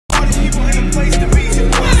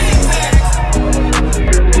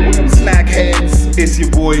It's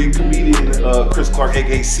your boy, comedian Chris Clark,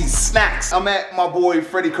 aka Snacks. I'm at my boy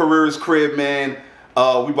Freddie Carrera's crib, man.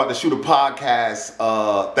 We about to shoot a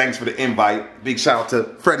podcast. Thanks for the invite. Big shout out to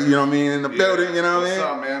Freddie, you know what I mean, in the building, you know what I mean?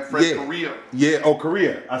 What's up, man? Freddie Korea. Yeah, oh,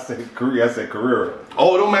 Korea. I said Korea, I said Carrera.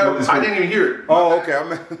 Oh, it don't matter. I didn't even hear it. Oh,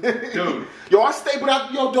 okay. Dude. Yo, I stay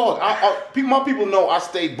without, yo, dog. My people know I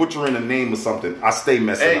stay butchering a name or something. I stay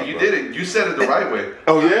messing up. Hey, you did it. You said it the right way.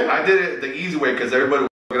 Oh, yeah? I did it the easy way because everybody would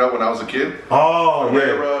fuck it up when I was a kid. Oh,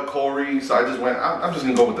 Carrera, Corey. So I just went, I'm just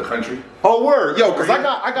going to go with the country. Oh, word. Yo, because I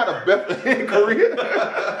got a Beth in Korea.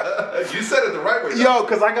 You said it the right way. Yo,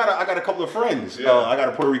 because I got a couple of friends. Yeah. I got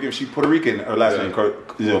a Puerto Rican. She's Puerto Rican. Her last name,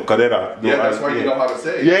 Carrera. Yeah, that's why you know how to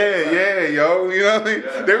say it. Yeah, yo. You know what I mean?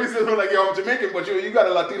 Yeah. They always say like, yo, I'm Jamaican, but you got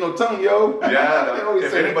a Latino tongue, yo. Yeah,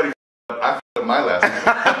 if anybody I f***ed my last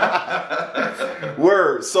name.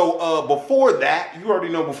 Word. So before that, you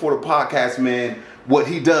already know before the podcast, man, what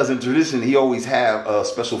he does in tradition, he always have a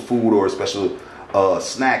special food or a special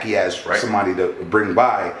snack he has for somebody to bring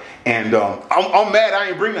by. And I'm mad I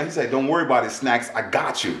ain't bring that. He said, don't worry about it, Snacks, I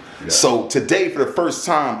got you. Yeah. So today, for the first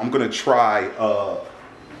time, I'm going to try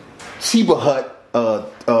Cheba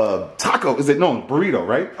Hut taco. Is it? No, burrito,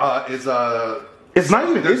 right? It's not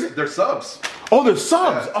even, is it? They're subs. Oh, they're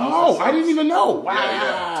subs. Yeah, oh, subs. I didn't even know. Wow.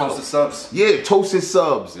 Yeah. Toasted subs. Yeah, toasted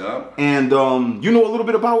subs. Yeah. And you know a little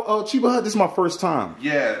bit about Cheba Hut? This is my first time.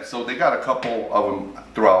 Yeah, so they got a couple of them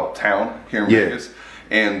throughout town here in Vegas.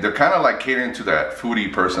 And they're kind of like catering to that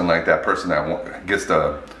foodie person, like that person that gets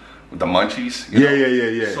the munchies. You know?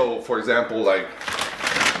 Yeah. So, for example, like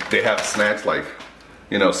they have snacks like,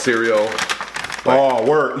 you know, cereal. Like, oh,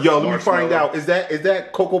 word. Yo, let me find out. Is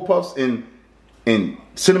that Cocoa Puffs and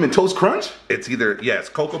Cinnamon Toast Crunch? It's either, it's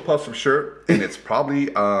Cocoa Puffs for sure, and it's probably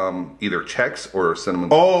either Chex or Cinnamon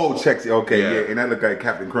Toast. Oh, Chex. Okay, yeah. And that look like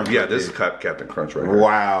Captain Crunch. Yeah, this is Captain Crunch right here.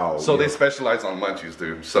 Wow. So they specialize on munchies,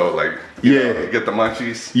 dude. So like, you know, you get the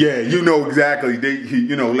munchies. Yeah, you know exactly.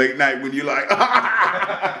 You know, late night when you like.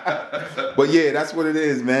 But yeah, that's what it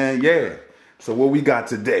is, man. Yeah. So what we got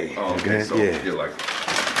today? Oh, okay. So you're like,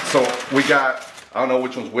 so we got, I don't know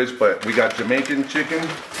which one's which, but we got Jamaican chicken.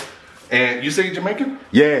 And you say Jamaican?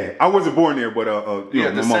 Yeah, I wasn't born there, but you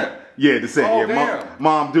know, descent. Mom, descent. Oh, yeah, damn.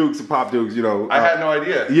 Mom Dukes and Pop Dukes. You know, I had no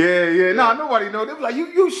idea. Yeah. Nah, nobody know. They be like,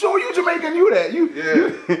 you sure you Jamaican? You that?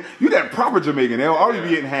 You that proper Jamaican? They'll always be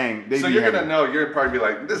getting hanged. So you're gonna know. You're probably be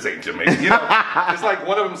like, this ain't Jamaican. You know, it's like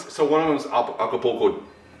one of them's. So one of them's Acapulco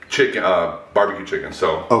chicken, barbecue chicken.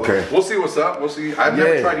 So okay, we'll see what's up. We'll see. I've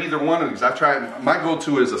never tried either one of these. I've tried. My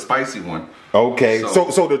go-to is a spicy one. Okay,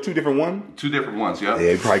 so the two different ones? Two different ones, yeah.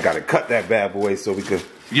 Yeah, you probably got to cut that bad boy so we could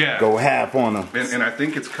go half on them. And I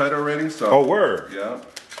think it's cut already, so. Oh, word. Yeah.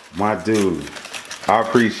 My dude. I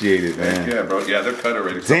appreciate it, man. Yeah, bro. Yeah, they're cut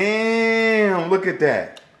already. So. Damn, look at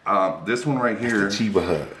that. This one right here. That's the Cheba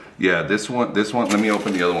Hut. Yeah, this one. Let me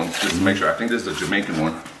open the other one just to make sure. I think this is the Jamaican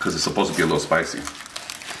one because it's supposed to be a little spicy.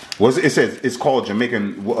 It says it's called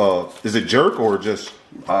Jamaican, is it jerk or just?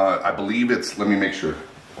 I believe it's, let me make sure.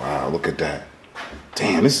 Wow, look at that.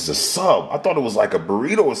 Damn, this is a sub. I thought it was like a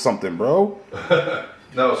burrito or something, bro.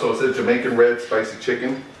 No, so it says Jamaican red spicy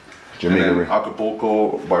chicken. Jamaican red.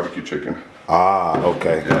 Acapulco barbecue chicken. Ah,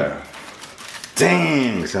 okay. Yeah.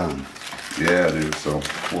 Dang, son. Yeah, dude, so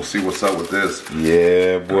we'll see what's up with this.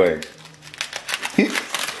 Yeah, boy.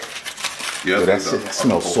 Yeah, that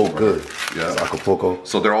smells so good. Yeah, it's Acapulco.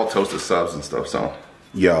 So they're all toasted subs and stuff. So,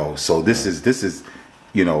 yo, so this is,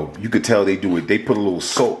 you know, you could tell they do it. They put a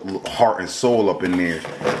little heart and soul up in there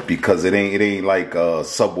because it ain't like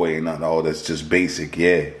Subway and nothing. Oh, that's just basic.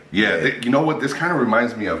 Yeah. You know what? This kind of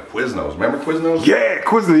reminds me of Quiznos. Remember Quiznos? Yeah,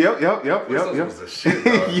 Quiznos. Yep. Quiznos was the shit,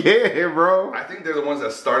 dog. Yeah, bro. I think they're the ones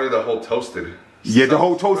that started the whole toasted. Yeah, the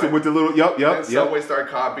whole toasted with the little, And Subway started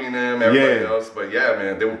copying them, everybody else. But yeah,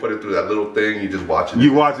 man, they would put it through that little thing. You just watch it.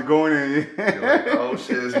 You watch it going in. You're like, oh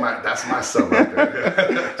shit, that's my sub right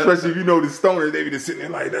there. Especially if you know the stoners, they be just sitting there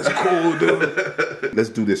like, that's cool, dude. Let's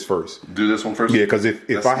do this first. Do this one first? Yeah, because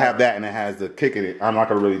if I have that and it has the kick in it, I'm not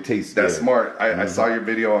going to really taste it. That's smart. I saw your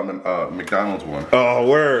video on the McDonald's one. Oh,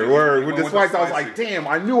 word. With the spice, I was like, damn,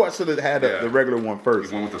 I knew I should have had the regular one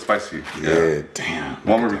first. You went with the spicy. Yeah, damn.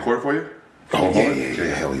 Want me to record for you? Oh,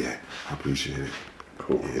 yeah, hell yeah. I appreciate it.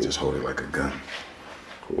 Cool. Yeah, just hold it like a gun.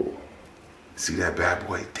 Cool. See that bad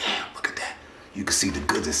boy? Damn, look at that. You can see the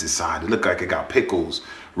goodness inside. It look like it got pickles,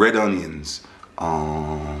 red onions.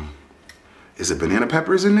 Is it banana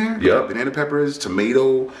peppers in there? Yeah. Banana peppers,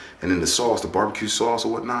 tomato, and then the sauce, the barbecue sauce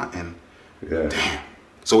or whatnot. And damn.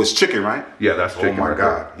 So it's chicken, right? Yeah, that's chicken. Oh my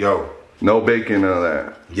God. Yo. No bacon, none of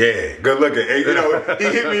that. Yeah, good looking. And, you know, he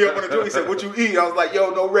hit me up on the joint. He said, "What you eat?" I was like,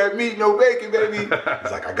 "Yo, no red meat, no bacon, baby." He's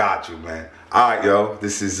like, "I got you, man." All right, yo.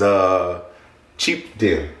 This is Cheba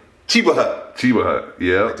Hut. Cheba Hut.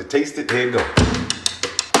 Yeah. Like to taste it. Here you go.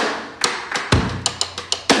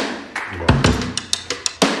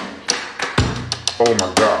 Oh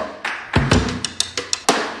my God.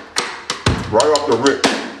 Right off the rip,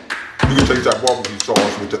 you can taste that barbecue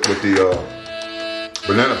sauce with the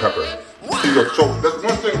banana pepper. So that's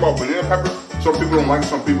one thing about banana pepper. Some people don't like,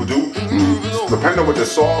 some people do. Depending on with the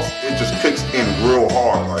sauce, it just kicks in real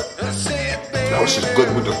hard. Like, that was just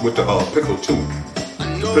good with the pickle too.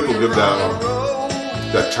 The pickle gives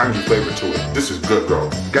that tangy flavor to it. This is good, bro.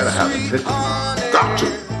 Gotta have the pickle. Got to.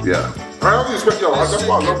 Yeah. I don't expect, yo, that's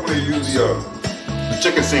why I love when they use the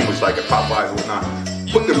chicken sandwich like at Popeyes and whatnot.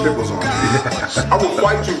 Put them pickles on it. I will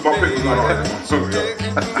fight you if my pickles not on it.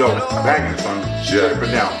 Yo, banging, son. Straight up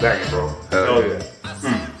and down, banging, bro. Hell yeah.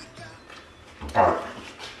 All right.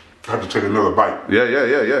 I have to take another bite. Yeah.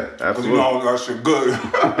 Absolutely. You know, that shit good.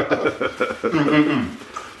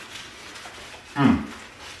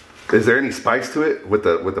 Is there any spice to it with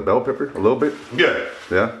the bell pepper? A little bit? Yeah.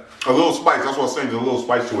 Yeah? A little spice. That's what I was saying. There's a little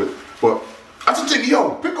spice to it. But I just think,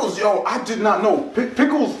 yo, pickles, yo, I did not know.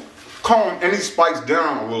 Pickles calm any spice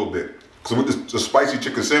down a little bit. Because with the spicy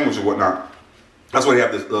chicken sandwich and whatnot, that's why they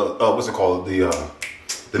have this, what's it called?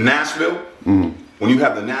 The Nashville. When you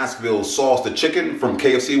have the Nashville sauce, the chicken from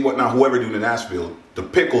KFC and whatnot, whoever do the Nashville, the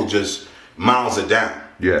pickle just miles it down.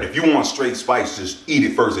 Yeah. If you want straight spice, just eat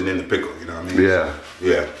it first and then the pickle. You know what I mean? Yeah.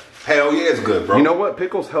 Yeah. Hell yeah, it's good, bro. You know what?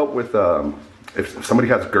 Pickles help with if somebody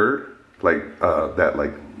has GERD, like that,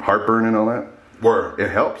 like heartburn and all that. Word. It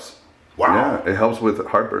helps. Wow. Yeah, it helps with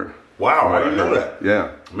heartburn. Wow, I didn't know that.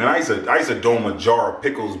 Yeah. Man, I used to dome a jar of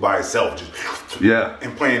pickles by itself, just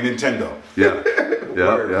and playing Nintendo. Yeah.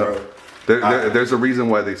 Word, yeah. There's a reason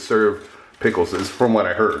why they serve pickles. It's from what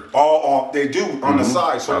I heard. Oh, they do on the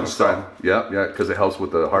side, certain stuff. Yeah, because it helps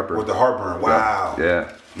with the heartburn. With the heartburn. Wow.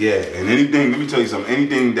 Yeah. Yeah, and anything. Let me tell you something.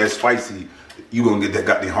 Anything that's spicy, you gonna get that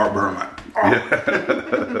goddamn heartburn.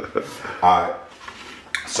 All right.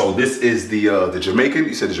 So this is the Jamaican.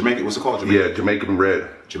 You said the Jamaican. What's it called? Jamaican? Yeah, Jamaican red.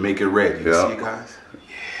 Jamaican red. You can see it, guys?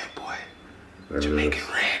 Yeah, boy. There Jamaican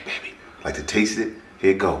red, baby. Like to taste it?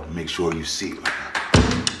 Here you go. Make sure you see it.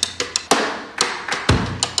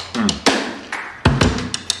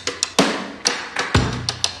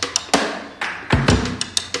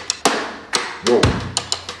 Whoa.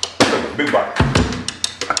 Big bite.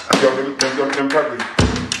 Yo, them peppers.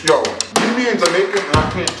 Yo, you being Jamaican and I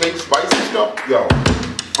can't take spicy stuff? Yo,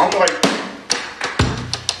 I'm like,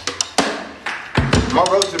 my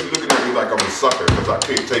relatives be looking at me like I'm a sucker because I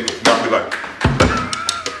can't take it. Y'all be like,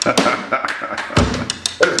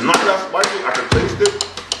 it's not that spicy, I can taste it.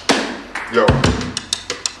 Yo,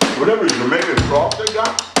 whatever Jamaican sauce they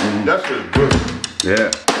got, that shit is good.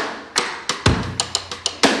 Yeah.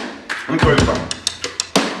 Let me tell you something.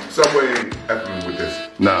 Subway ain't effing with this.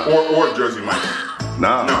 Nah. Or Jersey Mike's.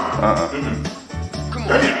 Nah.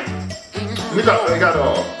 Damn. They got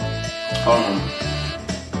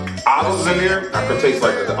olives in there. I could taste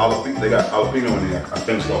like the jalapeno. They got jalapeno in there. I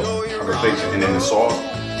think so. I could taste it. And then the sauce,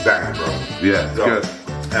 bang, bro. Yeah, it's good.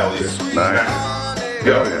 Hell yeah. Nice.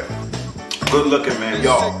 Hell yeah. Good looking, man.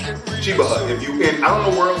 Y'all, Cheba Hut. If you in, I don't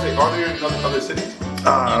know where else they are. There in other cities?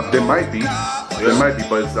 There might be. There might be,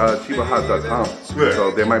 but it's ChebaHut.com. Yeah. So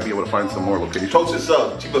they might be able to find some more locations. Post this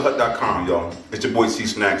up, ChebaHut.com, y'all. It's your boy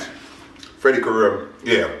csnacks. Freddie Carrera.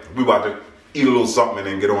 Yeah, we about to eat a little something and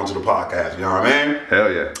then get on to the podcast. You know what I mean? Hell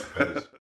yeah.